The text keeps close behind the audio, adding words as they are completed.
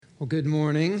Well, good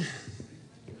morning.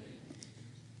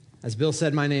 As Bill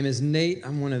said, my name is Nate.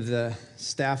 I'm one of the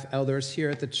staff elders here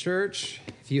at the church.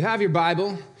 If you have your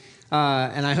Bible,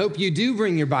 and I hope you do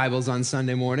bring your Bibles on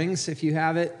Sunday mornings. If you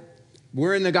have it,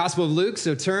 we're in the Gospel of Luke,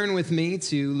 so turn with me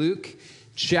to Luke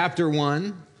chapter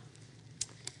 1.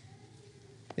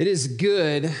 It is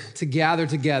good to gather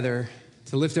together,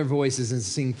 to lift our voices and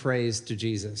sing praise to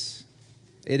Jesus.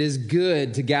 It is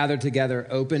good to gather together,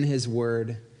 open his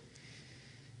word,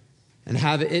 and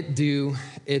have it do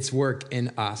its work in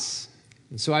us.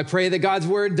 And so I pray that God's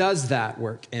word does that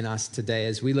work in us today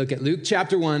as we look at Luke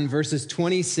chapter 1, verses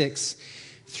 26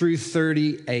 through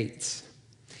 38.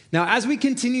 Now, as we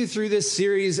continue through this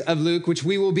series of Luke, which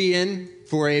we will be in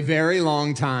for a very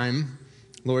long time,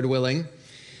 Lord willing,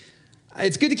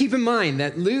 it's good to keep in mind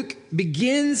that Luke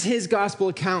begins his gospel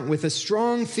account with a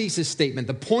strong thesis statement,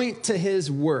 the point to his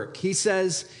work. He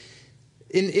says,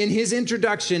 in his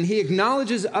introduction, he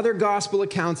acknowledges other gospel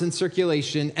accounts in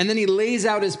circulation, and then he lays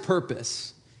out his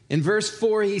purpose. In verse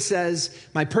 4, he says,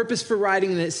 "My purpose for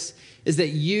writing this is that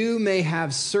you may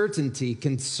have certainty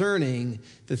concerning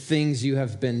the things you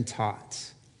have been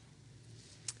taught."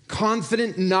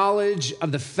 Confident knowledge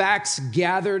of the facts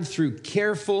gathered through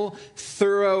careful,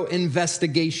 thorough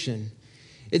investigation.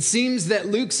 It seems that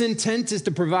Luke's intent is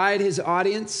to provide his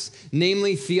audience,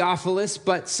 namely Theophilus,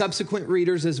 but subsequent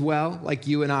readers as well, like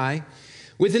you and I,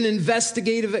 with an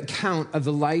investigative account of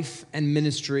the life and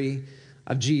ministry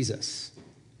of Jesus.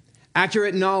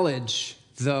 Accurate knowledge,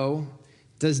 though,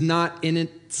 does not in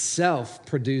itself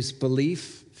produce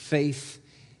belief, faith,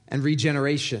 and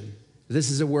regeneration. This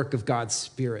is a work of God's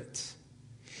Spirit.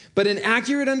 But an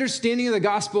accurate understanding of the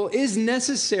gospel is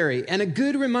necessary and a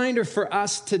good reminder for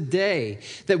us today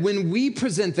that when we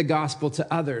present the gospel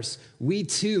to others, we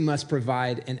too must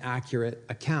provide an accurate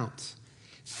account.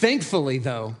 Thankfully,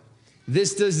 though,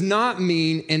 this does not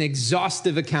mean an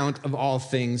exhaustive account of all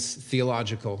things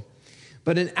theological,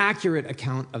 but an accurate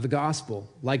account of the gospel,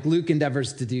 like Luke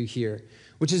endeavors to do here,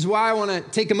 which is why I want to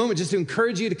take a moment just to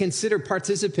encourage you to consider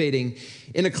participating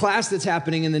in a class that's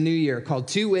happening in the new year called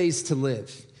 2 Ways to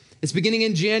Live. It's beginning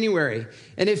in January.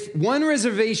 And if one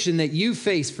reservation that you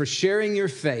face for sharing your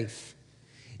faith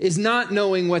is not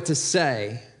knowing what to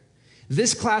say,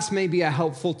 this class may be a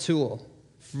helpful tool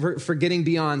for getting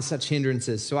beyond such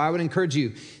hindrances. So I would encourage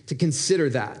you to consider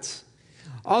that.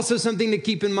 Also, something to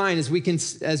keep in mind as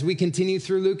we continue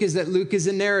through Luke is that Luke is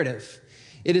a narrative.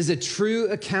 It is a true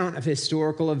account of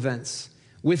historical events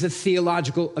with a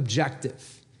theological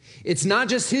objective. It's not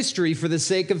just history for the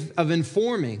sake of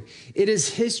informing. It is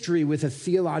history with a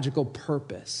theological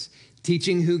purpose,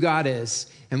 teaching who God is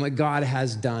and what God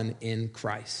has done in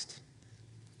Christ.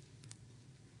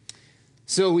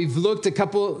 So we've looked a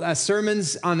couple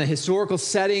sermons on the historical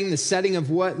setting, the setting of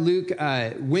what Luke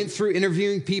went through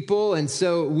interviewing people. And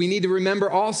so we need to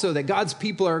remember also that God's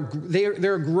people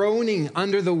they're groaning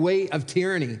under the weight of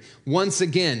tyranny. Once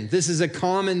again, this is a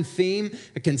common theme,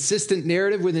 a consistent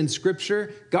narrative within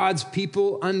Scripture. God's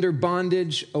people under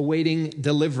bondage awaiting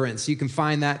deliverance. You can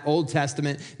find that Old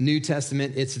Testament, New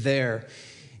Testament, it's there.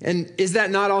 And is that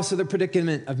not also the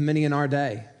predicament of many in our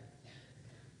day?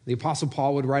 The Apostle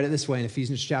Paul would write it this way in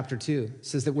Ephesians chapter 2. It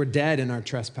says that we're dead in our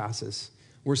trespasses.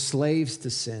 We're slaves to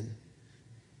sin.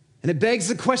 And it begs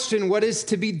the question, what is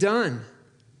to be done?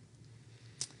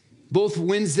 Both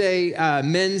Wednesday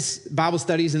men's Bible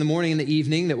studies in the morning and the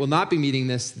evening that will not be meeting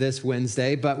this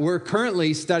Wednesday, but we're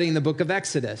currently studying the book of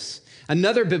Exodus,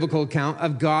 another biblical account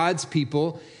of God's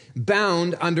people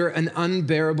bound under an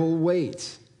unbearable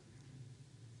weight.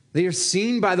 They are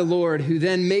seen by the Lord, who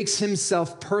then makes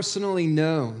himself personally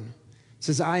known. He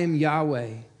says, I am Yahweh.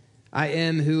 I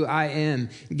am who I am.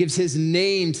 He gives his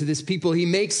name to this people. He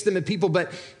makes them a people,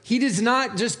 but he does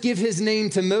not just give his name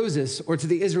to Moses or to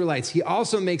the Israelites. He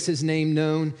also makes his name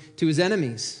known to his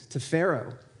enemies, to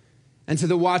Pharaoh, and to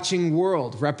the watching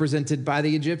world represented by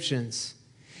the Egyptians.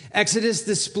 Exodus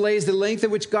displays the length at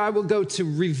which God will go to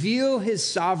reveal his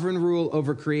sovereign rule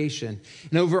over creation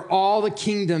and over all the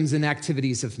kingdoms and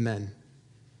activities of men.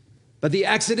 But the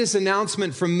Exodus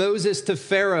announcement from Moses to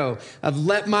Pharaoh of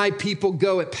let my people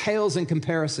go, it pales in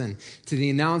comparison to the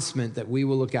announcement that we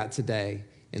will look at today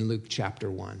in Luke chapter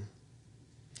 1.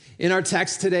 In our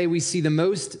text today, we see the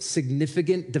most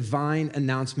significant divine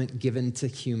announcement given to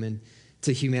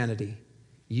humanity.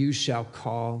 You shall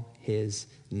call his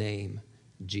name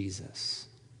Jesus.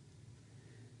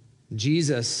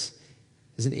 Jesus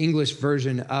is an English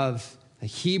version of a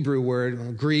Hebrew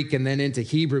word, Greek and then into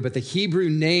Hebrew, but the Hebrew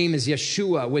name is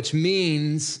Yeshua, which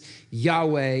means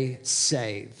Yahweh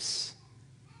saves.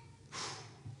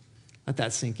 Let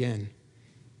that sink in.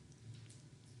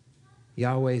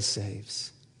 Yahweh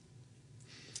saves.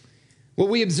 What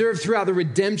we observe throughout the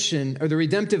redemption or the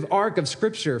redemptive arc of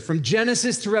Scripture, from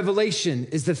Genesis to Revelation,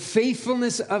 is the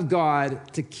faithfulness of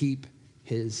God to keep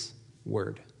his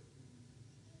word.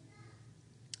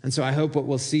 And so I hope what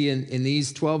we'll see in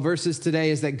these 12 verses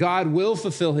today is that God will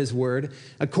fulfill his word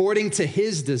according to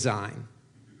his design,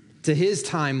 to his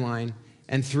timeline,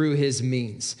 and through his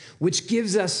means, which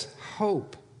gives us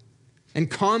hope and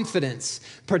confidence,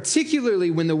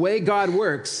 particularly when the way God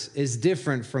works is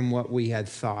different from what we had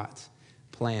thought,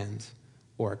 planned,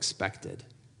 or expected.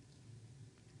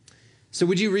 So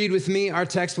would you read with me? Our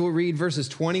text will read verses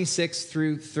 26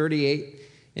 through 38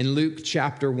 in Luke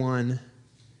chapter 1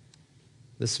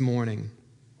 this morning.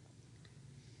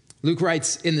 Luke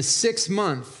writes, "In the 6th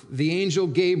month, the angel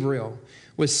Gabriel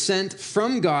was sent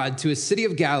from God to a city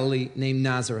of Galilee named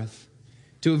Nazareth,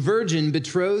 to a virgin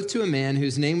betrothed to a man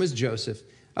whose name was Joseph,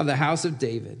 of the house of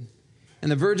David. And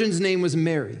the virgin's name was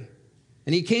Mary.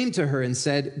 And he came to her and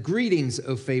said, 'Greetings,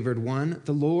 O favored one,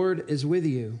 the Lord is with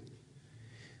you.'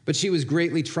 But she was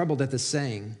greatly troubled at the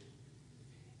saying,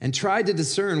 and tried to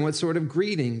discern what sort of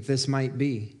greeting this might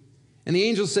be. And the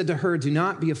angel said to her, 'Do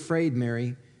not be afraid,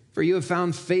 Mary, for you have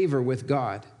found favor with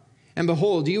God. And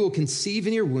behold, you will conceive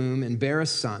in your womb and bear a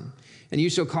son, and you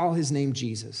shall call his name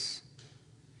Jesus.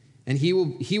 And he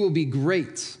will be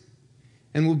great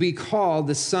and will be called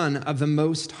the Son of the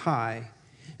Most High.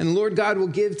 And the Lord God will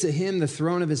give to him the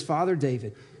throne of his father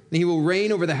David, and he will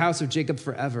reign over the house of Jacob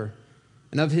forever.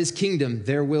 And of his kingdom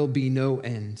there will be no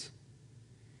end.'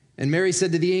 And Mary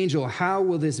said to the angel, 'How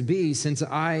will this be, since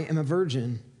I am a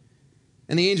virgin?'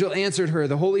 And the angel answered her,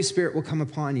 'The Holy Spirit will come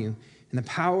upon you, and the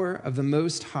power of the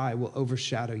Most High will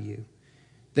overshadow you.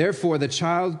 Therefore, the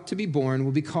child to be born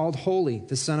will be called Holy,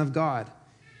 the Son of God.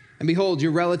 And behold,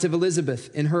 your relative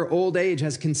Elizabeth, in her old age,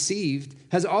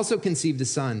 has also conceived a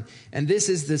son. And this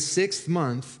is the 6th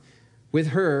month with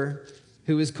her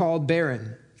who is called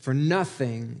barren, for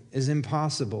nothing is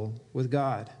impossible with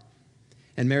God.'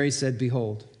 And Mary said,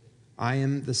 'Behold, I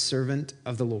am the servant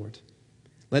of the Lord.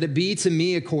 Let it be to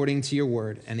me according to your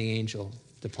word.' And the angel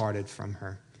departed from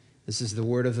her." This is the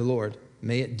word of the Lord.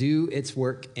 May it do its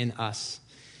work in us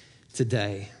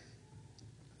today.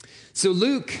 So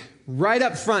Luke, right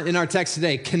up front in our text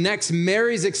today, connects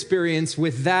Mary's experience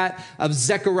with that of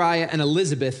Zechariah and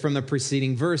Elizabeth from the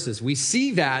preceding verses. We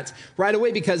see that right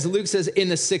away because Luke says in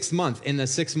the 6th month. In the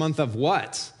 6th month of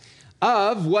what?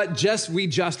 Of what we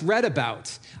just read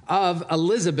about, of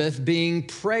Elizabeth being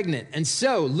pregnant. And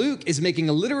so Luke is making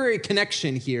a literary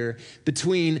connection here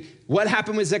between what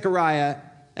happened with Zechariah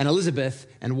and Elizabeth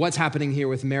and what's happening here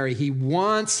with Mary. He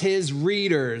wants his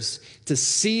readers to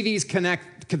see the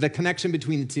connection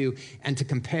between the two and to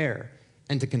compare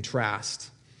and to contrast.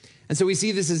 And so we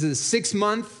see this as the 6th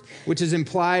month, which is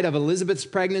implied of Elizabeth's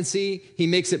pregnancy. He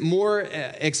makes it more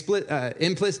explicit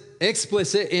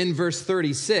in verse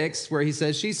 36, where he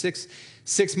says she's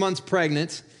six months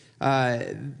pregnant.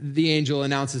 The angel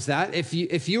announces that.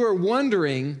 If you are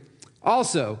wondering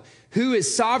also who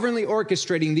is sovereignly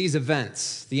orchestrating these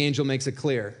events, the angel makes it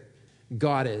clear.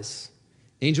 God is.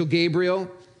 Angel Gabriel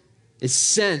is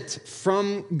sent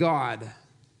from God.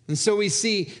 And so we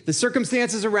see the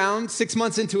circumstances around 6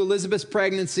 months into Elizabeth's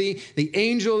pregnancy, the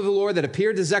angel of the Lord that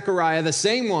appeared to Zechariah, the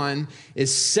same one,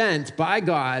 is sent by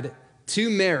God to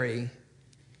Mary.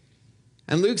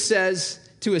 And Luke says,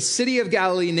 to a city of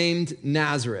Galilee named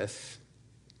Nazareth.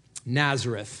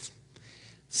 Nazareth.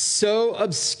 So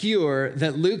obscure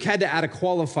that Luke had to add a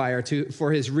qualifier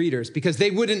for his readers because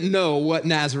they wouldn't know what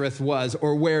Nazareth was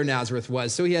or where Nazareth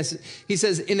was. So he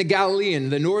says, in the Galilean,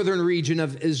 the northern region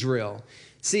of Israel.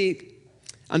 See,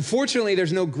 unfortunately,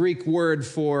 there's no Greek word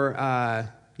for,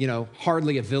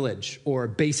 hardly a village or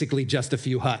basically just a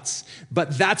few huts.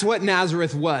 But that's what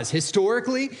Nazareth was.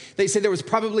 Historically, they say there was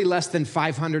probably less than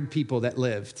 500 people that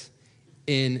lived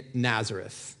in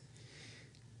Nazareth.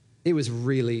 It was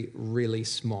really, really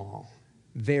small,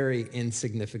 very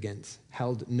insignificant,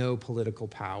 held no political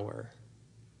power.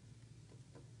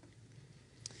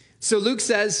 So Luke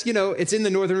says, it's in the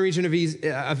northern region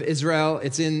of Israel,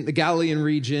 it's in the Galilean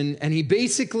region, and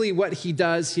what he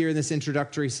does here in this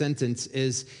introductory sentence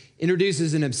is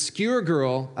introduces an obscure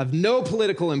girl of no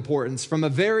political importance from a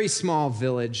very small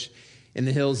village in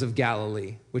the hills of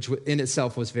Galilee, which in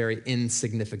itself was very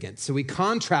insignificant. So we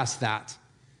contrast that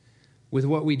with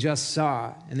what we just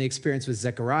saw in the experience with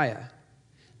Zechariah.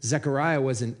 Zechariah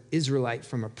was an Israelite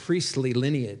from a priestly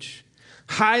lineage,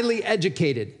 highly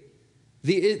educated.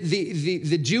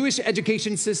 The Jewish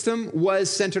education system was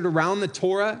centered around the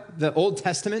Torah, the Old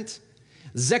Testament.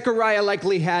 Zechariah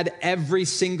likely had every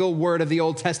single word of the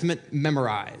Old Testament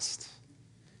memorized.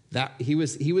 That he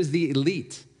was the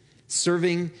elite.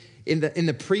 serving in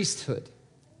the priesthood.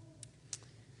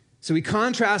 So we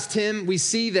contrast him. We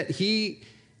see that he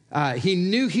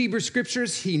knew Hebrew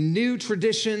scriptures. He knew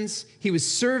traditions. He was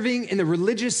serving in the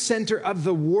religious center of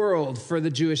the world for the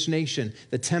Jewish nation,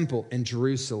 the temple in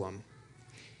Jerusalem.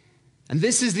 And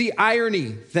this is the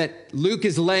irony that Luke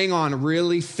is laying on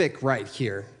really thick right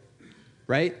here,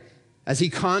 right? As he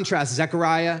contrasts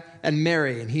Zechariah and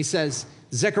Mary, and he says,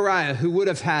 Zechariah, who would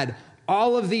have had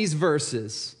all of these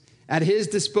verses at his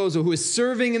disposal, who is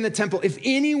serving in the temple, if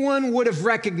anyone would have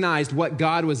recognized what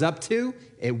God was up to,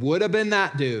 it would have been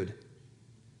that dude.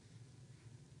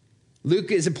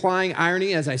 Luke is applying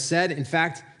irony, as I said. In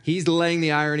fact, he's laying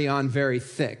the irony on very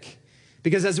thick.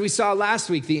 Because as we saw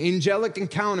last week, the angelic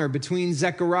encounter between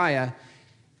Zechariah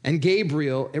and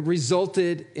Gabriel, it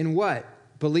resulted in what?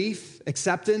 Belief?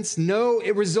 Acceptance? No,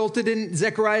 it resulted in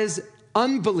Zechariah's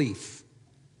unbelief.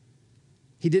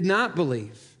 He did not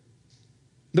believe.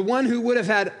 The one who would have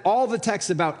had all the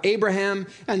texts about Abraham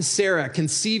and Sarah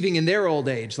conceiving in their old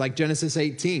age, like Genesis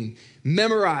 18,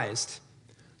 memorized,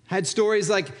 had stories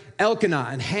like Elkanah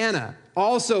and Hannah,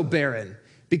 also barren,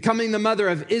 becoming the mother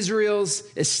of Israel's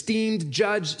esteemed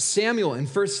judge Samuel in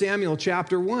 1 Samuel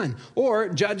chapter 1. Or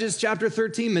Judges chapter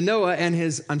 13, Manoah and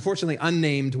his unfortunately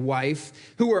unnamed wife,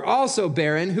 who were also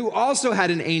barren, who also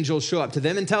had an angel show up to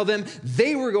them and tell them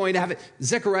they were going to have it.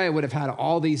 Zechariah would have had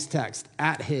all these texts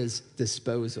at his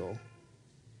disposal.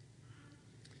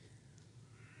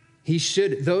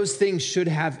 Those things should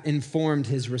have informed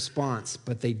his response,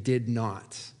 but they did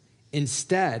not.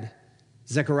 Instead,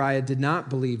 Zechariah did not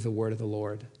believe the word of the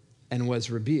Lord and was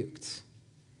rebuked.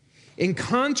 In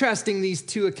contrasting these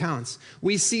two accounts,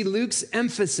 we see Luke's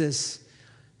emphasis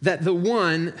that the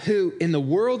one who, in the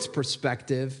world's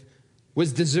perspective,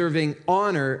 was deserving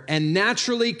honor and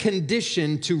naturally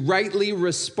conditioned to rightly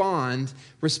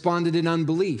responded in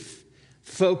unbelief,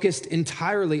 focused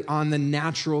entirely on the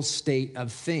natural state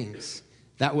of things.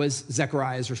 That was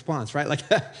Zechariah's response, right? Like,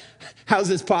 how's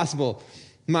this possible?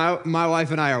 My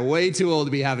wife and I are way too old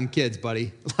to be having kids,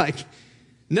 buddy. Like,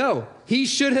 no, he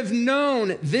should have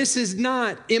known this is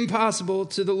not impossible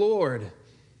to the Lord.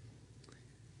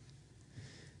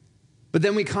 But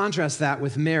then we contrast that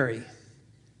with Mary.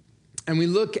 And we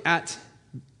look at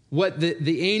what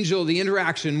the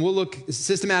interaction, we'll look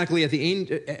systematically at the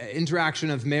interaction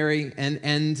of Mary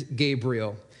and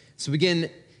Gabriel. So begin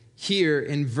here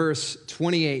in verse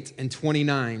 28 and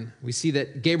 29. We see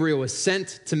that Gabriel was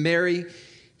sent to Mary.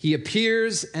 He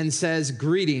appears and says,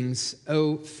 "Greetings,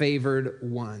 O favored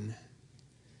one."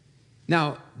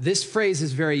 Now, this phrase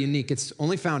is very unique. It's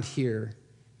only found here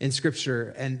in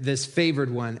Scripture, and this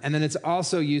favored one. And then it's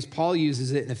also used, Paul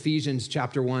uses it in Ephesians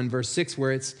chapter 1, verse 6,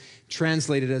 where it's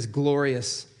translated as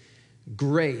glorious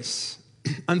grace.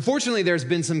 Unfortunately, there's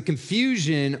been some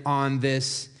confusion on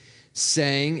this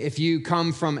saying. If you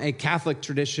come from a Catholic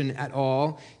tradition at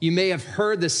all, you may have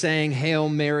heard the saying, "Hail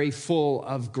Mary, full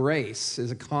of grace," is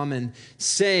a common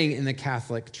saying in the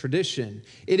Catholic tradition.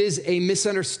 It is a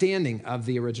misunderstanding of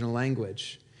the original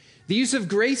language. The use of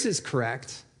grace is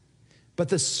correct, but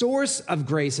the source of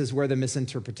grace is where the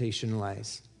misinterpretation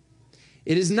lies.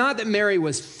 It is not that Mary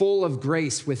was full of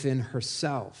grace within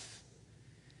herself,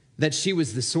 that she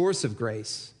was the source of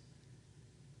grace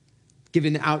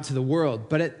given out to the world,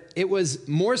 but it was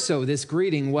more so, this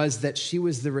greeting was that she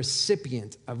was the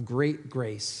recipient of great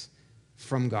grace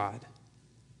from God.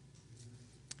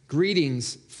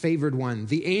 Greetings, favored one.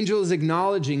 The angel is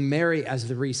acknowledging Mary as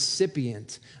the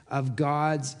recipient of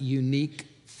God's unique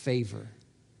favor,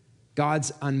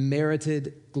 God's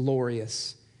unmerited,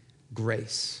 glorious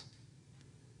grace.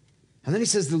 And then he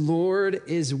says, "The Lord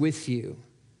is with you."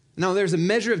 Now, there's a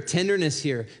measure of tenderness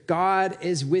here. God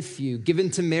is with you,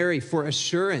 given to Mary for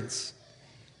assurance.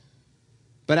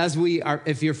 But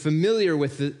if you're familiar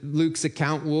with Luke's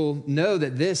account, we'll know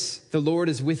that the Lord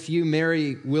is with you,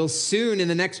 Mary, will soon in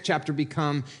the next chapter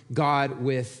become God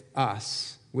with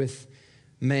us, with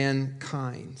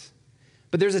mankind.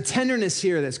 But there's a tenderness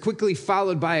here that's quickly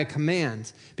followed by a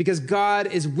command. Because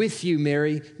God is with you,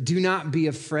 Mary, do not be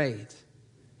afraid.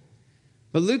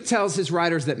 But Luke tells his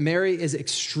writers that Mary is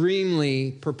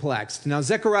extremely perplexed. Now,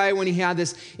 Zechariah, when he had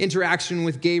this interaction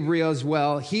with Gabriel as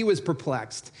well, he was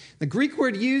perplexed. The Greek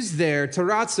word used there,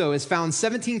 tarazo, is found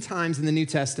 17 times in the New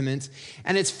Testament,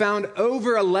 and it's found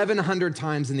over 1,100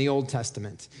 times in the Old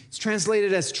Testament. It's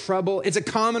translated as trouble. It's a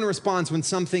common response when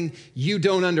something you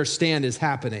don't understand is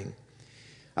happening.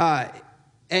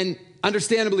 And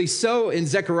understandably so in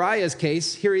Zechariah's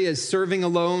case, here he is serving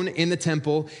alone in the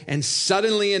temple, and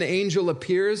suddenly an angel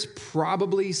appears,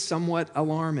 probably somewhat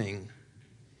alarming.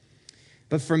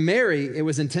 But for Mary, it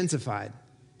was intensified.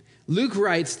 Luke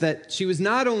writes that she was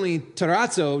not only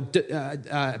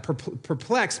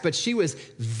perplexed, but she was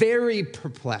very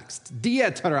perplexed.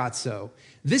 Dia tarazo.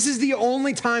 This is the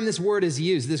only time this word is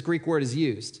used, this Greek word is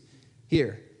used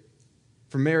here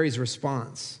for Mary's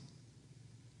response.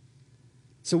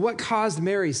 So what caused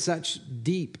Mary such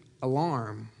deep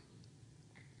alarm?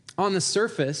 On the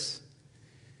surface,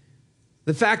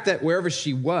 the fact that wherever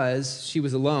she was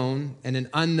alone, and an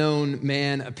unknown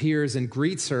man appears and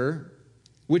greets her,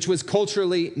 which was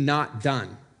culturally not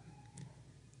done.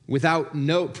 Without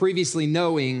previously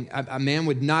knowing, a man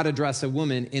would not address a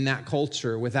woman in that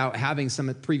culture without having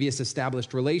some previous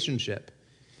established relationship.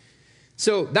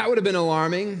 So that would have been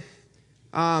alarming.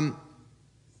 The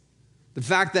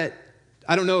fact that,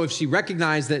 I don't know if she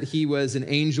recognized that he was an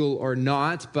angel or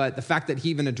not, but the fact that he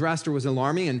even addressed her was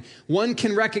alarming. And one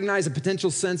can recognize a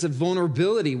potential sense of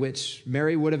vulnerability, which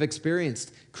Mary would have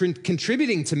experienced,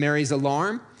 contributing to Mary's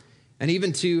alarm and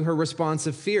even to her response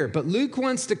of fear. But Luke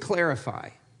wants to clarify,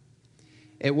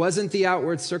 it wasn't the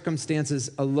outward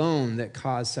circumstances alone that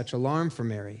caused such alarm for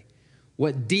Mary.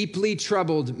 What deeply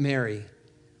troubled Mary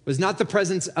was not the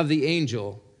presence of the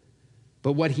angel,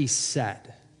 but what he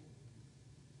said.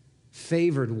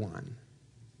 Favored one,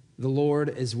 the Lord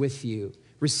is with you,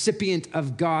 recipient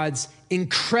of God's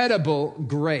incredible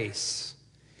grace.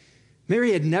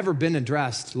 Mary had never been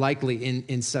addressed likely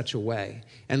in such a way.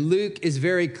 And Luke is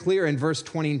very clear in verse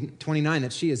 29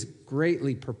 that she is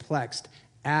greatly perplexed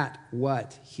at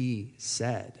what he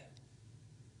said.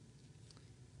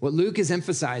 What Luke is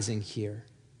emphasizing here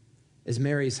is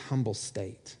Mary's humble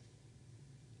state.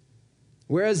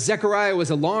 Whereas Zechariah was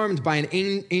alarmed by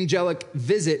an angelic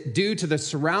visit due to the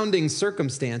surrounding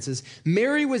circumstances,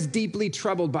 Mary was deeply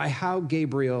troubled by how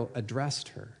Gabriel addressed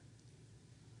her.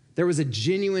 There was a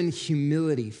genuine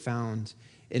humility found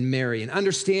in Mary, an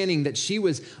understanding that she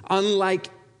was unlikely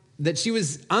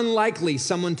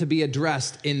someone to be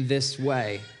addressed in this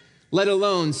way, let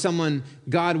alone someone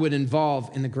God would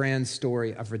involve in the grand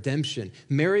story of redemption.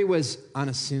 Mary was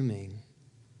unassuming.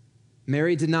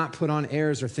 Mary did not put on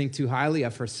airs or think too highly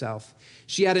of herself.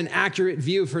 She had an accurate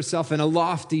view of herself and a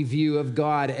lofty view of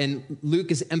God, and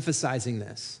Luke is emphasizing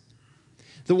this.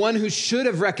 The one who should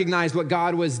have recognized what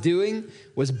God was doing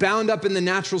was bound up in the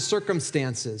natural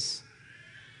circumstances.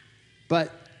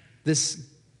 But this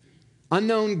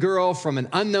unknown girl from an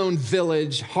unknown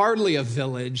village, hardly a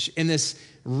village, in this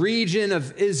region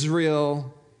of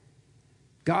Israel,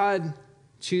 God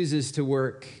chooses to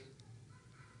work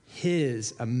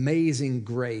his amazing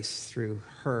grace through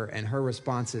her, and her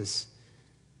response is,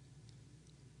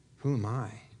 who am I?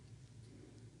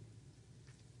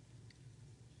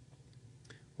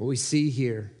 What we see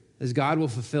here is God will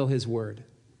fulfill his word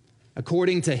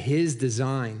according to his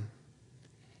design,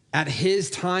 at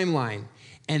his timeline,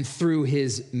 and through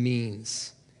his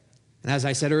means. And as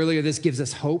I said earlier, this gives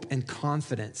us hope and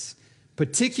confidence,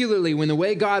 particularly when the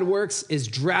way God works is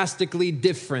drastically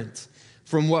different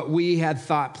from what we had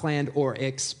thought, planned, or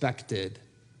expected.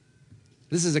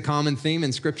 This is a common theme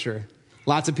in Scripture.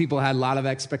 Lots of people had a lot of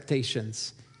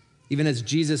expectations. Even as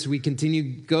Jesus, we continue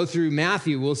to go through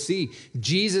Matthew, we'll see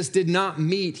Jesus did not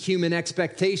meet human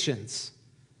expectations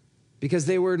because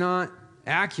they were not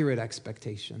accurate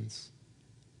expectations.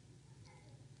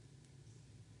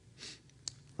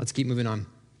 Let's keep moving on.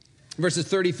 Verses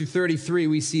 30 through 33,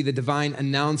 we see the divine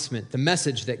announcement, the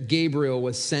message that Gabriel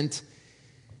was sent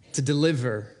to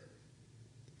deliver.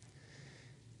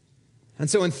 And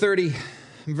so in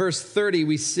verse 30,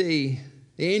 we see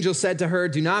the angel said to her,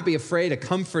 "Do not be afraid," a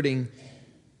comforting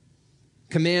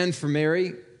command for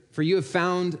Mary, "for you have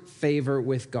found favor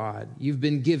with God. You've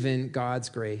been given God's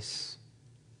grace.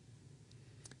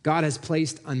 God has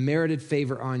placed unmerited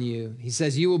favor on you. He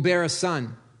says, you will bear a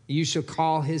son. You shall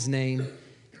call his name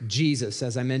Jesus."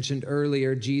 As I mentioned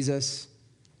earlier, Jesus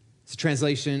is a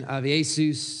translation of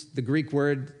Jesus, the Greek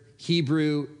word,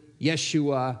 Hebrew,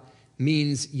 Yeshua,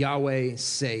 means Yahweh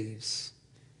saves.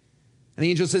 And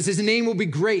the angel says his name will be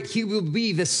great. He will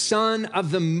be the Son of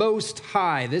the Most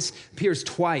High. This appears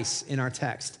twice in our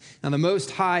text. Now, the Most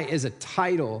High is a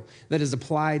title that is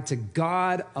applied to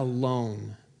God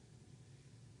alone.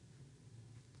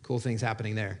 Cool things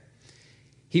happening there.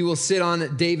 He will sit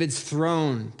on David's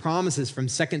throne. Promises from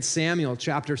 2 Samuel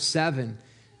chapter 7.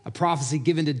 A prophecy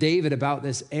given to David about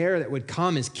this heir that would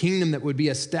come, his kingdom that would be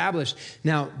established.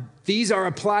 Now, these are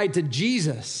applied to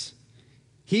Jesus.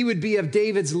 He would be of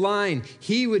David's line.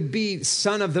 He would be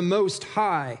Son of the Most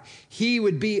High. He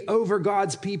would be over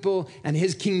God's people, and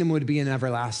his kingdom would be an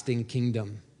everlasting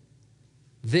kingdom.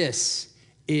 This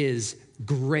is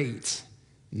great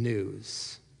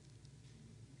news.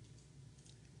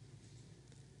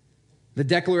 The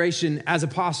declaration as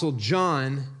Apostle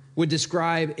John would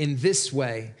describe in this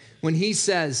way. When he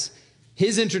says,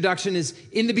 his introduction is,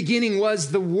 in the beginning was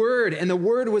the Word, and the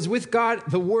Word was with God.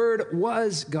 The Word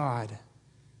was God.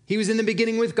 He was in the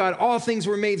beginning with God. All things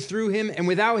were made through him, and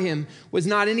without him was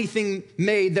not anything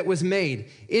made that was made.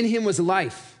 In him was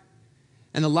life,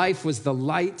 and the life was the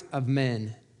light of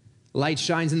men. Light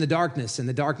shines in the darkness, and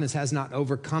the darkness has not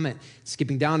overcome it.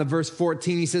 Skipping down to verse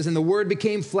 14, he says, and the Word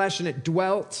became flesh, and it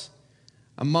dwelt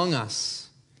among us.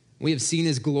 We have seen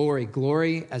his glory,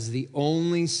 glory as the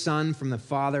only Son from the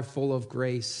Father, full of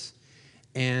grace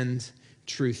and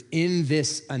truth. In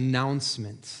this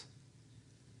announcement,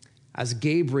 as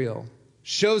Gabriel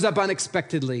shows up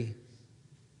unexpectedly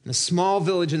in a small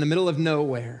village in the middle of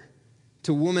nowhere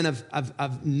to a woman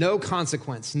of no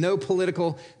consequence, no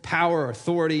political power or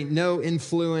authority, no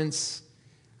influence,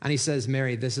 and he says,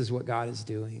 Mary, this is what God is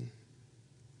doing.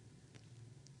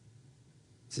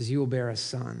 He says, you will bear a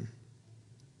son.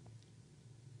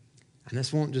 And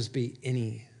this won't just be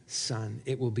any son.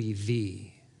 It will be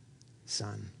the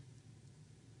Son.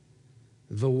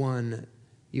 The one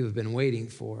you have been waiting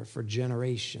for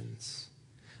generations,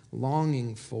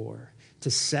 longing for, to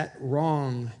set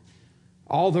wrong,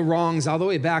 all the wrongs all the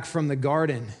way back from the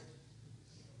garden.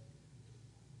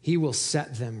 He will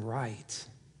set them right.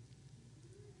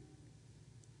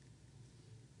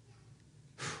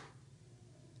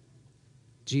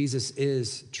 Jesus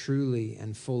is truly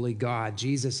and fully God.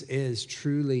 Jesus is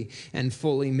truly and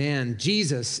fully man.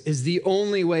 Jesus is the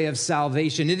only way of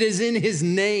salvation. It is in his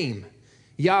name.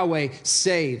 Yahweh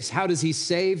saves. How does he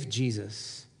save?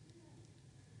 Jesus.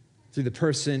 Through the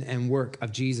person and work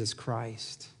of Jesus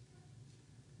Christ.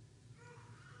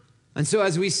 And so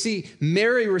as we see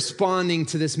Mary responding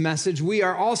to this message, we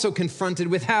are also confronted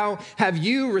with how have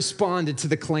you responded to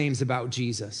the claims about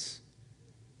Jesus?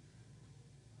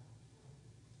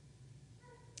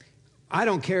 I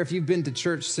don't care if you've been to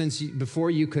church before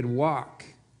you could walk.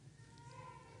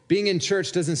 Being in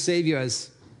church doesn't save you, as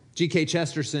G.K.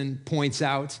 Chesterton points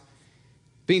out.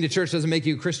 Being to church doesn't make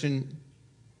you a Christian,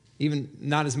 even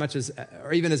as much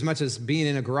as being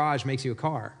in a garage makes you a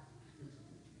car.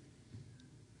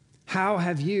 How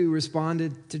have you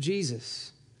responded to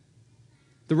Jesus?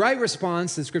 The right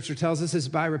response, that Scripture tells us, is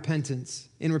by repentance,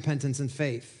 in repentance and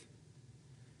faith.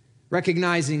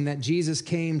 Recognizing that Jesus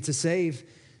came to save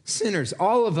sinners.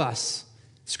 All of us,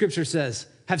 Scripture says,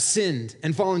 have sinned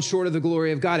and fallen short of the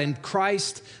glory of God, and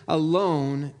Christ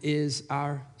alone is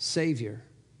our Savior.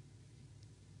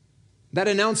 That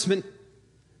announcement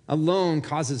alone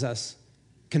confronts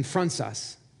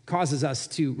us, causes us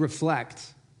to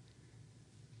reflect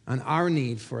on our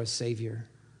need for a Savior.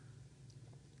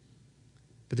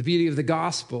 But the beauty of the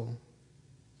gospel,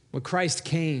 what Christ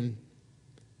came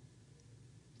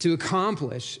to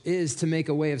accomplish, is to make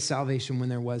a way of salvation when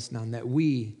there was none, that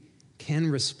we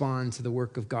can respond to the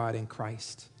work of God in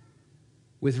Christ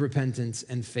with repentance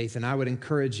and faith. And I would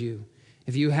encourage you,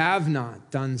 if you have not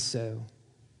done so,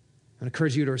 I would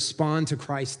encourage you to respond to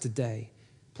Christ today.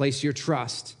 Place your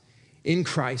trust in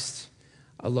Christ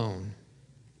alone.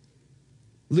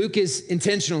 Luke is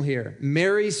intentional here.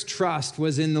 Mary's trust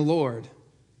was in the Lord,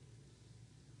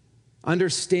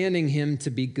 understanding him to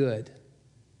be good.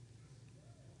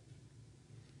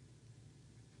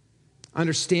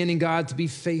 Understanding God to be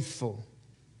faithful.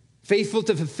 Faithful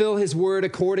to fulfill his word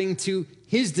according to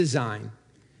his design,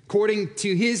 according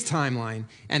to his timeline,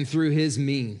 and through his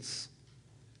means.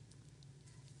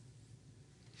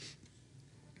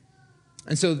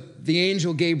 And so the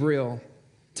angel Gabriel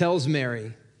tells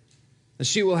Mary that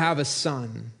she will have a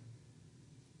son.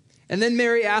 And then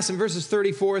Mary asks in verses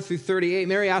 34 through 38,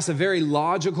 Mary asks a very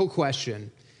logical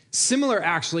question, similar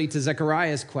actually to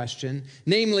Zechariah's question,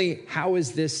 namely, how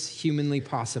is this humanly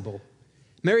possible?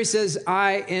 Mary says,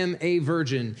 I am a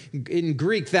virgin. In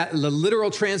Greek, the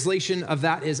literal translation of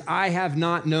that is, I have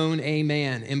not known a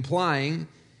man, implying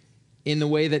in the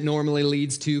way that normally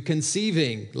leads to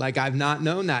conceiving, like I've not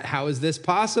known that. How is this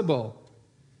possible?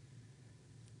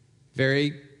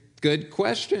 Very good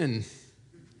question.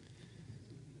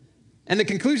 And the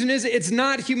conclusion is, it's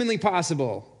not humanly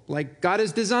possible. Like, God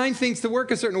has designed things to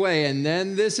work a certain way, and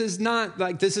then this is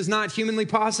not humanly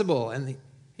possible. And the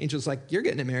angel's like, you're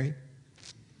getting it, Mary.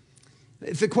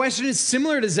 If the question is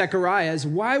similar to Zechariah's,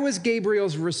 why was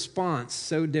Gabriel's response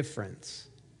so different?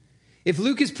 If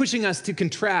Luke is pushing us to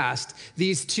contrast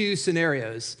these two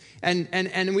scenarios, and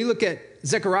we look at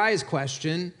Zechariah's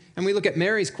question, and we look at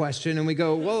Mary's question, and we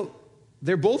go, well,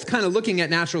 they're both kind of looking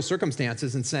at natural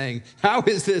circumstances and saying, how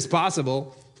is this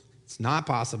possible? It's not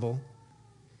possible.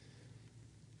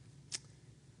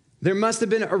 There must have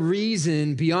been a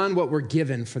reason beyond what we're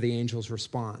given for the angel's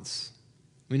response.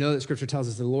 We know that Scripture tells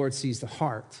us the Lord sees the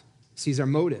heart, sees our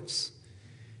motives.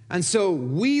 And so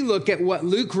we look at what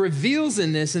Luke reveals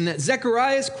in this, and that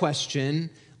Zechariah's question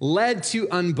led to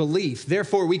unbelief.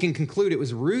 Therefore, we can conclude it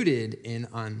was rooted in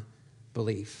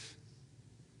unbelief.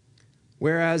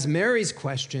 Whereas Mary's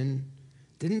question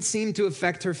didn't seem to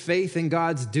affect her faith in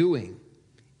God's doing,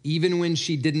 even when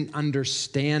she didn't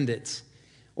understand it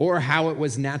or how it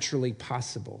was naturally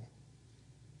possible.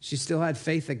 She still had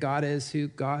faith that God is who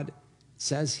God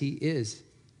says he is.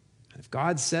 If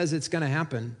God says it's going to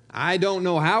happen, I don't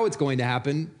know how it's going to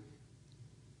happen,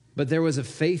 but there was a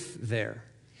faith there.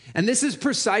 And this is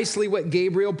precisely what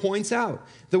Gabriel points out.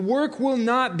 The work will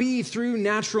not be through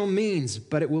natural means,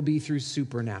 but it will be through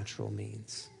supernatural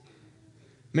means.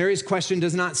 Mary's question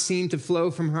does not seem to flow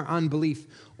from her unbelief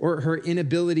or her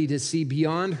inability to see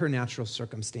beyond her natural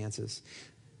circumstances,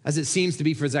 as it seems to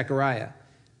be for Zechariah.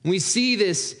 We see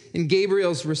this in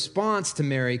Gabriel's response to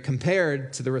Mary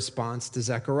compared to the response to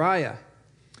Zechariah.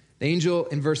 The angel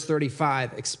in verse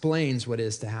 35 explains what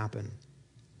is to happen.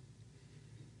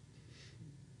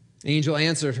 The angel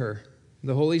answered her,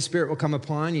 "The Holy Spirit will come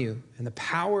upon you, and the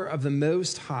power of the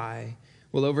Most High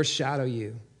will overshadow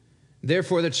you.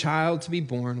 Therefore, the child to be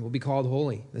born will be called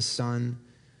Holy, the Son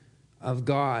of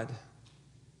God."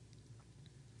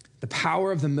 The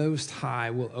power of the Most High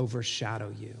will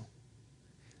overshadow you.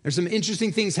 There's some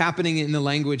interesting things happening in the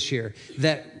language here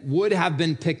that would have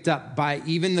been picked up by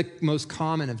even the most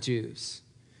common of Jews.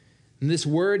 And this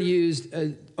word used,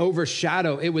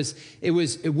 overshadow, it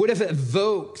would have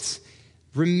evoked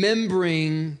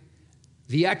remembering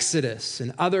the Exodus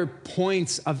and other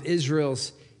points of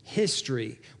Israel's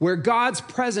history, where God's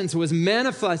presence was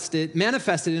manifested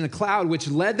in a cloud which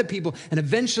led the people and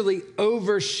eventually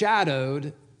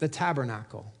overshadowed the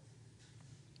tabernacle.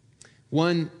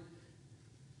 One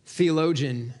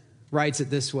theologian writes it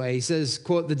this way. He says,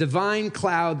 quote, "The divine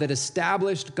cloud that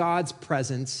established God's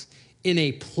presence in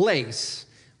a place."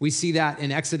 We see that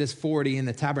in Exodus 40 in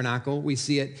the tabernacle. We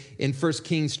see it in 1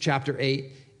 Kings chapter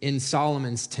 8 in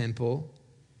Solomon's temple.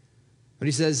 But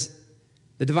he says,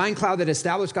 the divine cloud that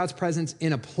established God's presence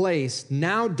in a place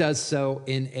now does so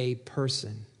in a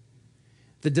person.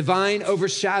 The divine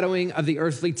overshadowing of the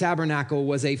earthly tabernacle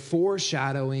was a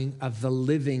foreshadowing of the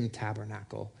living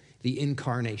tabernacle, the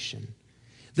incarnation.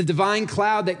 The divine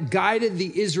cloud that guided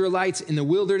the Israelites in the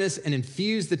wilderness and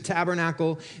infused the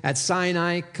tabernacle at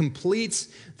Sinai completes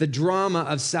the drama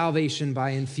of salvation by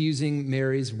infusing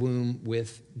Mary's womb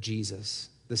with Jesus,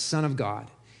 the Son of God,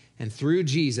 and through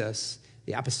Jesus,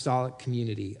 the apostolic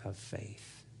community of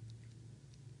faith.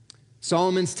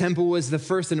 Solomon's temple was the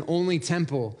first and only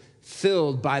temple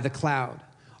filled by the cloud.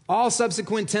 All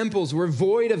subsequent temples were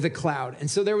void of the cloud. And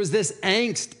so there was this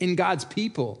angst in God's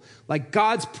people, like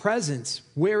God's presence,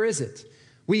 where is it?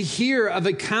 We hear of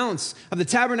accounts of the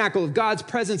tabernacle of God's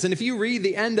presence. And if you read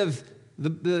the end of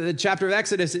the chapter of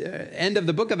Exodus, end of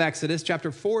the book of Exodus,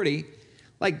 chapter 40,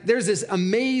 like there's this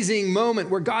amazing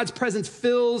moment where God's presence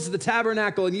fills the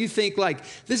tabernacle and you think like,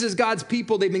 this is God's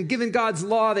people. They've been given God's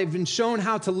law. They've been shown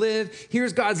how to live.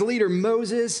 Here's God's leader,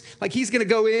 Moses. Like he's going to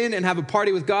go in and have a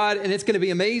party with God and it's going to be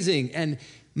amazing. And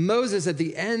Moses at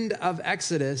the end of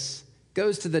Exodus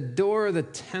goes to the door of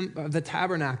the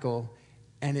tabernacle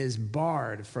and is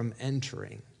barred from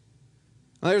entering.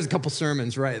 Well, there's a couple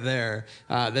sermons right there.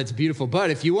 That's beautiful.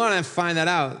 But if you want to find that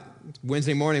out,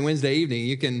 Wednesday morning, Wednesday evening,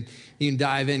 you can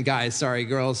dive in. Guys, sorry,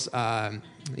 girls. You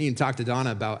can talk to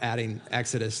Donna about adding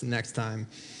Exodus next time.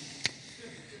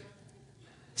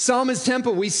 Solomon's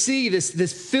temple, we see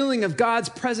this filling of God's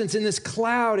presence in this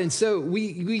cloud. And so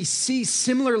we see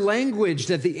similar language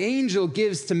that the angel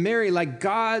gives to Mary, like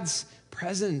God's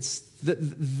presence,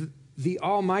 the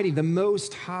Almighty, the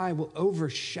Most High will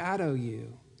overshadow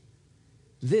you.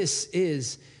 This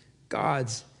is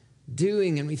God's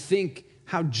doing. And we think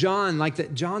how John, like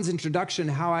that John's introduction,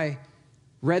 how I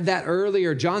read that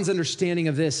earlier, John's understanding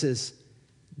of this is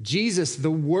Jesus, the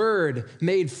Word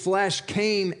made flesh,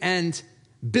 came and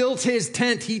built his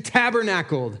tent. He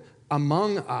tabernacled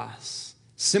among us.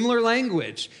 Similar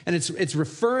language. And it's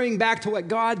referring back to what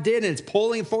God did, and it's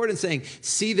pulling forward and saying,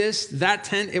 see this, that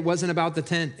tent, it wasn't about the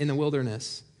tent in the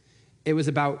wilderness. It was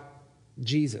about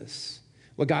Jesus,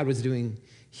 what God was doing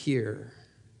here.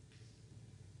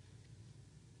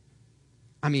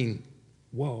 I mean,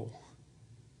 whoa.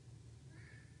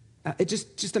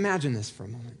 Just imagine this for a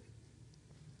moment.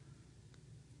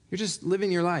 You're just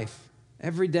living your life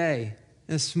every day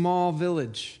in a small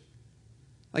village.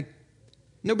 Like,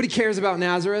 nobody cares about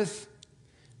Nazareth.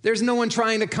 There's no one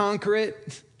trying to conquer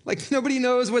it. Like, nobody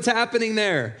knows what's happening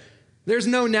there. There's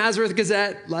no Nazareth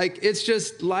Gazette. Like, it's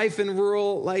just life in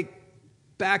rural, like,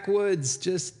 backwoods,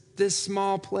 just this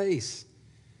small place.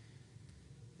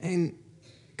 And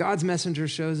God's messenger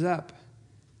shows up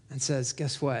and says,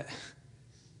 guess what?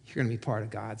 You're going to be part of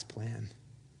God's plan.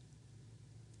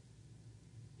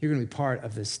 You're going to be part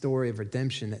of the story of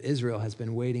redemption that Israel has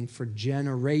been waiting for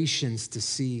generations to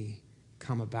see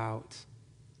come about.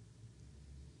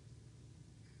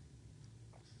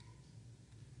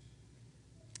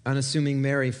 Unassuming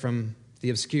Mary from the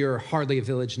obscure, hardly a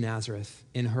village Nazareth,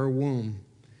 in her womb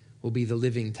will be the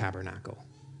living tabernacle,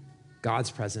 God's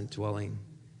presence dwelling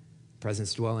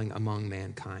among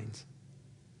mankind.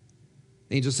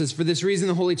 The angel says, for this reason,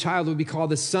 the Holy Child will be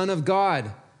called the Son of God.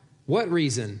 What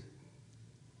reason?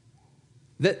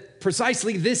 That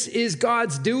precisely this is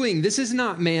God's doing. This is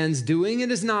not man's doing.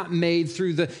 It is not made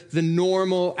through the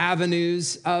normal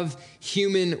avenues of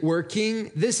human working.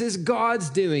 This is God's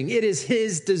doing. It is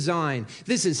his design.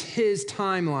 This is his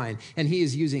timeline, and he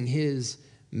is using his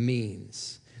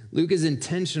means. Luke is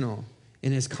intentional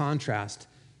in his contrast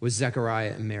with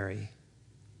Zechariah and Mary.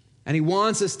 And he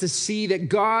wants us to see that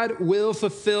God will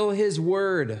fulfill his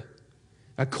word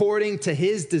according to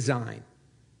his design,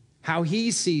 how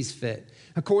he sees fit,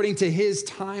 according to his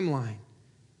timeline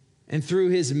and through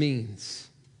his means.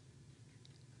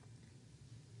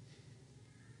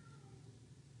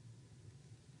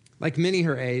 Like many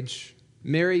her age,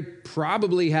 Mary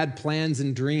probably had plans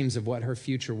and dreams of what her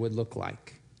future would look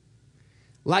like.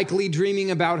 Likely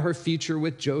dreaming about her future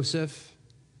with Joseph.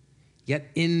 Yet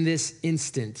in this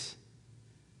instant,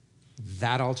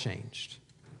 that all changed.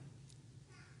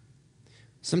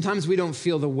 Sometimes we don't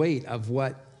feel the weight of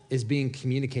what is being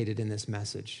communicated in this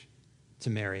message to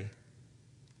Mary.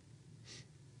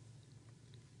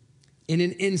 In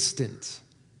an instant,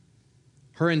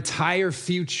 her entire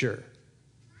future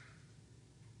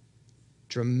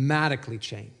dramatically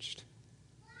changed.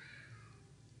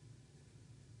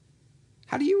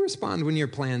 How do you respond when your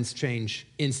plans change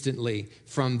instantly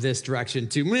from this direction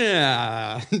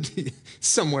to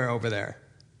somewhere over there?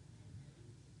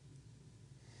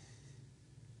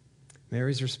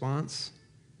 Mary's response?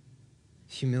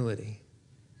 Humility.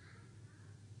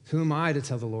 Who am I to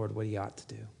tell the Lord what he ought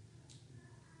to do?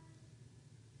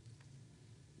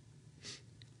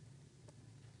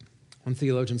 One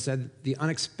theologian said, the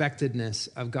unexpectedness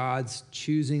of God's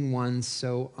choosing one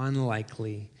so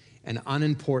unlikely and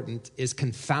unimportant is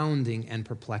confounding and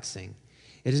perplexing.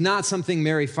 It is not something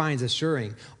Mary finds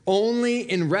assuring. Only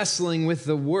in wrestling with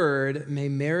the word may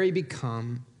Mary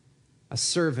become a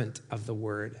servant of the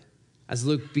word. As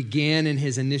Luke began in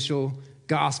his initial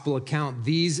gospel account,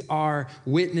 these are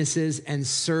witnesses and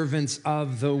servants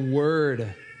of the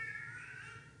word.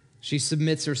 She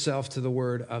submits herself to the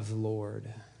word of the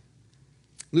Lord.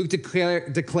 Luke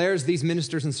declares these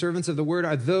ministers and servants of the word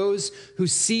are those who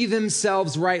see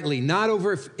themselves rightly, not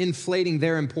overinflating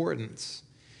their importance.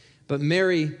 But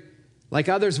Mary, like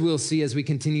others we'll see as we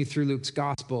continue through Luke's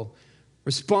gospel,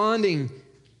 responding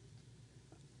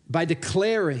by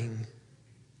declaring,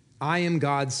 I am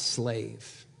God's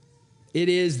slave. It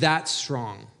is that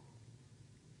strong.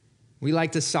 We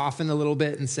like to soften a little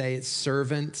bit and say it's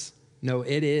servant. No,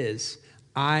 it is.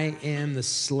 I am the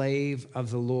slave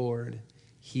of the Lord.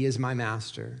 He is my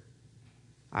master.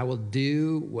 I will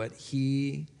do what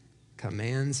he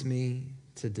commands me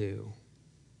to do.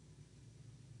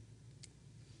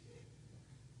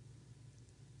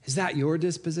 Is that your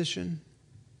disposition?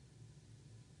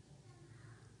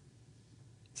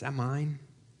 Is that mine?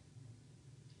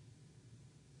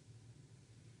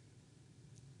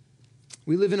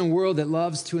 We live in a world that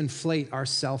loves to inflate our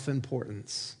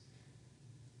self-importance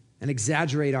and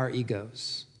exaggerate our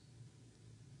egos.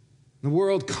 The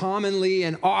world commonly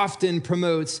and often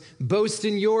promotes boast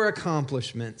in your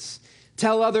accomplishments.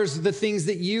 Tell others the things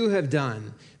that you have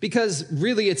done, because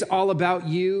really it's all about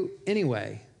you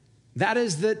anyway. That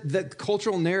is the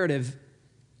cultural narrative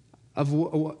of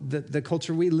the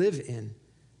culture we live in.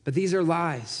 But these are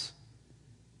lies.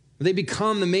 They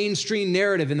become the mainstream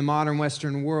narrative in the modern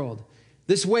Western world.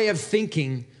 This way of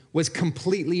thinking was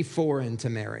completely foreign to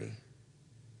Mary.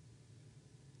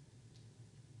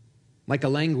 Like a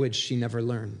language she never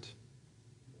learned.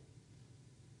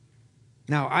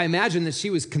 Now, I imagine that she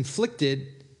was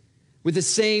conflicted with the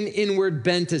same inward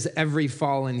bent as every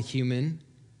fallen human,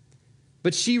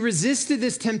 but she resisted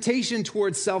this temptation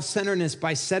towards self-centeredness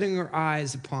by setting her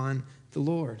eyes upon the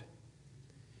Lord.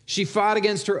 She fought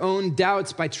against her own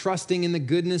doubts by trusting in the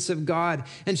goodness of God,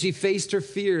 and she faced her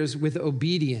fears with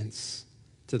obedience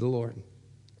to the Lord.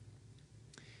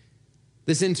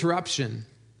 This interruption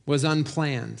was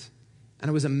unplanned, and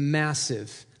it was a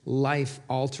massive,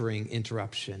 life-altering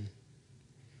interruption.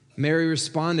 Mary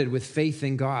responded with faith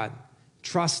in God,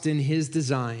 trust in his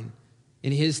design,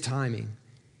 in his timing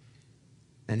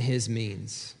and his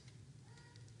means.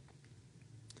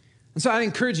 And so I'd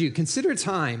encourage you, consider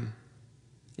time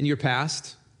in your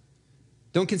past.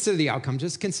 Don't consider the outcome.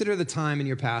 Just consider the time in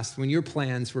your past when your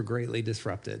plans were greatly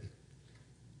disrupted.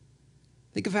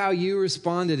 Think of how you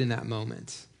responded in that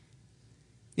moment.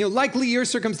 Likely your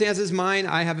circumstances, mine,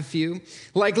 I have a few,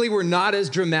 likely were not as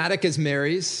dramatic as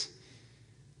Mary's.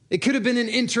 It could have been an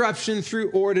interruption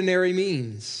through ordinary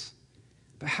means.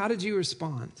 But how did you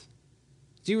respond?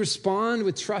 Do you respond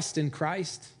with trust in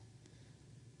Christ?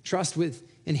 Trust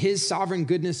in his sovereign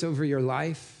goodness over your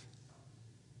life?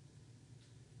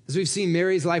 As we've seen,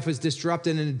 Mary's life was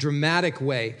disrupted in a dramatic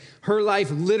way. Her life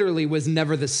literally was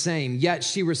never the same, yet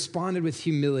she responded with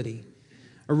humility,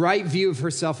 a right view of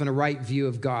herself and a right view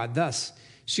of God. Thus,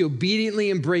 she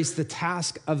obediently embraced the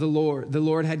task of the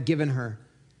Lord had given her,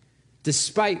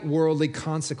 despite worldly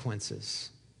consequences.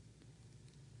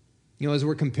 As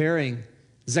we're comparing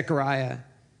Zechariah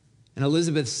and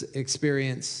Elizabeth's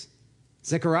experience,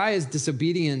 Zechariah's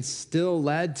disobedience still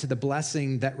led to the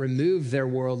blessing that removed their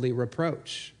worldly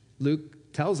reproach.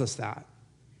 Luke tells us that.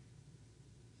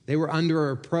 They were under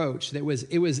a reproach. It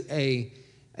was a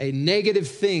negative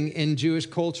thing in Jewish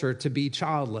culture to be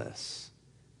childless.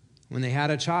 When they had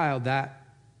a child, that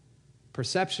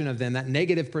perception of them, that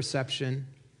negative perception,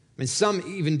 some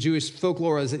even Jewish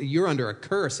folklore is that you're under a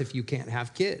curse if you can't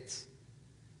have kids.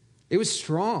 It was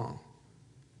strong.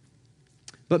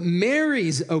 But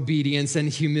Mary's obedience and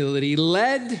humility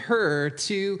led her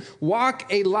to walk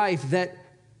a life that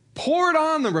poured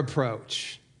on the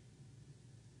reproach.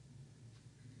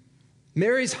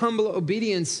 Mary's humble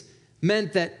obedience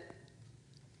meant that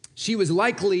she would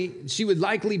likely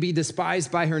be despised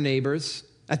by her neighbors,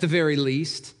 at the very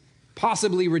least,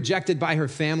 possibly rejected by her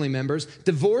family members,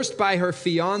 divorced by her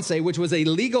fiancé, which was a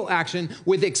legal action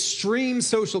with extreme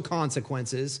social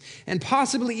consequences, and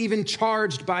possibly even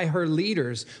charged by her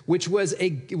leaders, which a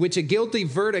guilty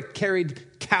verdict carried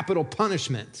capital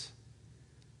punishment.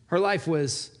 Her life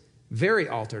was very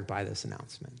altered by this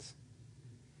announcement.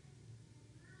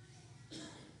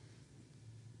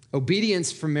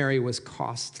 Obedience for Mary was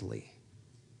costly.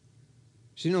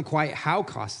 She didn't know quite how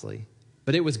costly,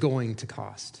 but it was going to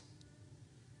cost.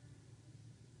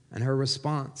 And her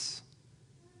response,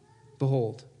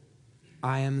 behold,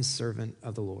 I am a servant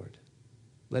of the Lord.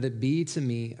 Let it be to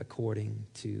me according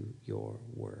to your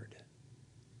word.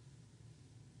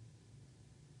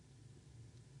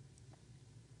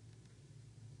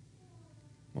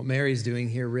 What Mary's doing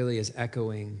here really is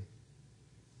echoing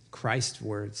Christ's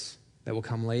words that will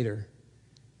come later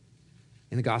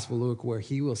in the Gospel of Luke, where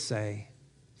he will say,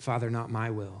 Father, not my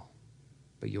will,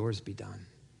 but yours be done.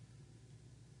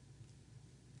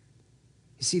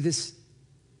 You see, this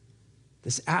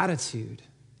attitude,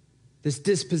 this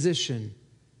disposition,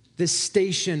 this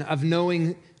station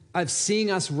of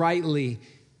seeing us rightly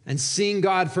and seeing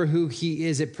God for who he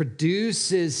is, it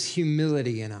produces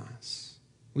humility in us.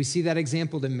 We see that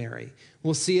exampled in Mary.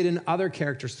 We'll see it in other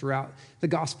characters throughout the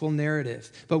gospel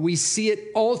narrative, but we see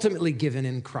it ultimately given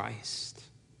in Christ.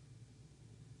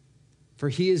 For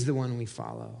he is the one we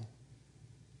follow.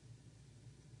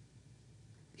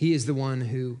 He is the one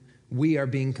who we are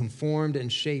being conformed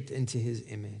and shaped into his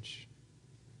image.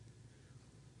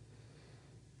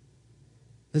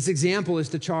 This example is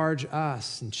to charge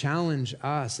us and challenge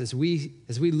us as we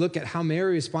look at how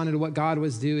Mary responded to what God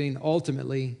was doing,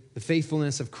 ultimately, the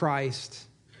faithfulness of Christ.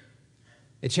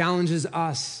 It challenges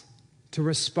us to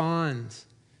respond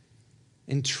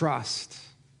in trust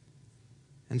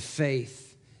and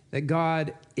faith that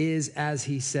God is as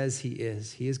he says he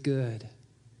is. He is good.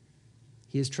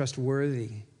 He is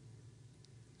trustworthy.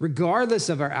 Regardless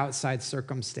of our outside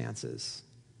circumstances,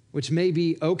 which may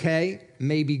be okay,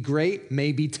 may be great,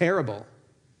 may be terrible.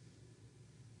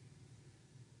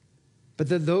 But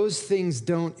that those things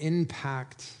don't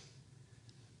impact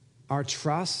our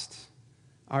trust,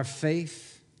 our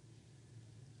faith,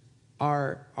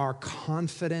 our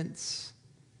confidence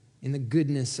in the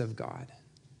goodness of God,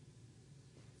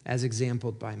 as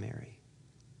exemplified by Mary.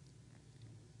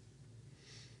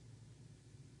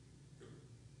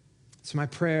 So my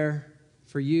prayer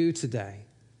for you today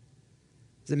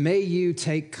is that may you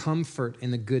take comfort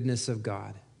in the goodness of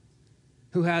God,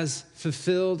 who has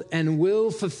fulfilled and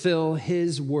will fulfill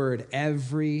his word,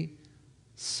 every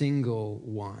single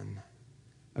one,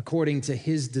 according to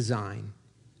his design,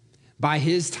 by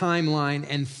his timeline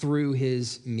and through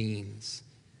his means.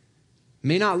 It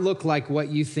may not look like what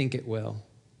you think it will.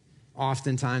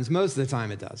 Oftentimes, most of the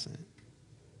time it doesn't.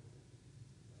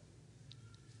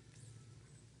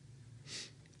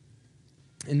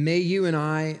 And may you and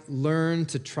I learn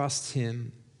to trust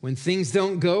him when things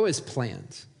don't go as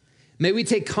planned. May we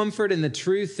take comfort in the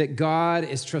truth that God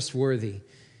is trustworthy,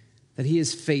 that he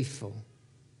is faithful,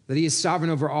 that he is sovereign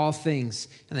over all things,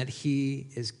 and that he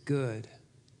is good.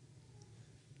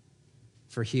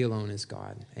 For he alone is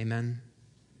God. Amen.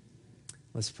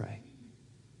 Let's pray.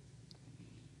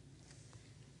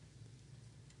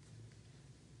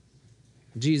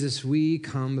 Jesus, we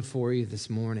come before you this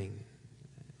morning.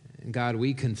 And God,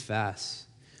 we confess.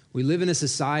 We live in a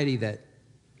society that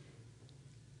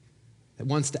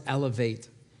wants to elevate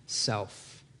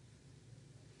self.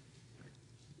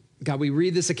 God, we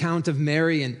read this account of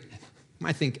Mary and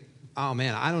I think, oh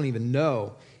man, I don't even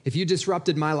know. If you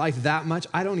disrupted my life that much,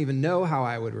 I don't even know how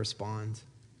I would respond.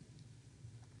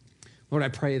 Lord, I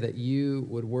pray that you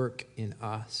would work in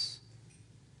us.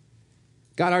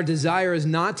 God, our desire is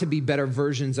not to be better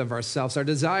versions of ourselves. Our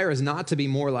desire is not to be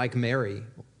more like Mary.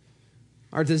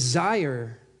 Our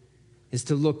desire is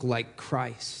to look like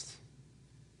Christ.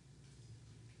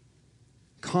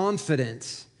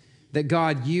 Confident that,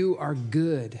 God, you are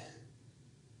good,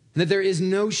 and that there is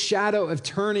no shadow of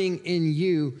turning in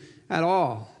you at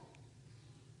all.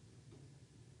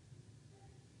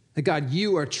 That, God,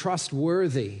 you are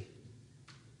trustworthy.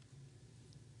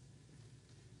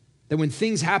 That when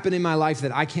things happen in my life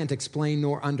that I can't explain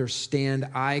nor understand,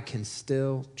 I can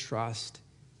still trust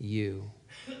you.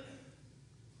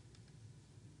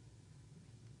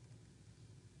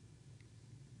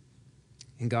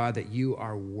 And God, that you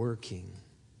are working.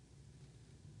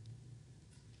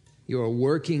 You are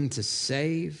working to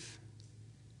save.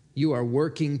 You are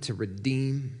working to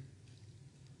redeem.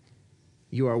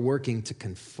 You are working to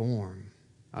conform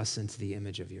us into the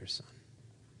image of your Son.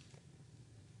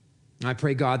 And I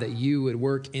pray, God, that you would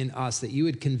work in us, that you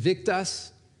would convict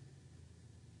us,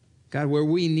 God, where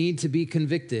we need to be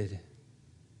convicted.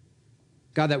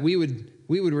 God, that we would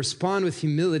respond with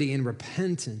humility and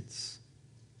repentance,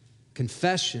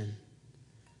 confession,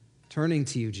 turning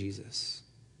to you, Jesus.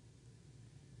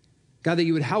 God, that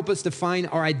you would help us to find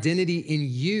our identity in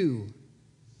you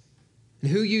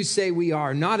and who you say we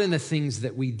are, not in the things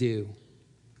that we do,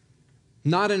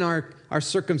 not in our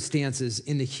circumstances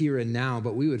in the here and now,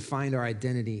 but we would find our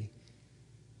identity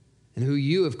in who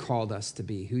you have called us to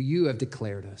be, who you have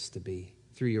declared us to be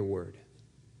through your word.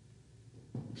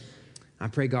 I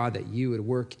pray, God, that you would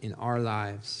work in our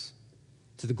lives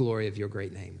to the glory of your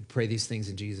great name. I pray these things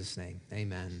in Jesus' name.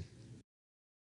 Amen.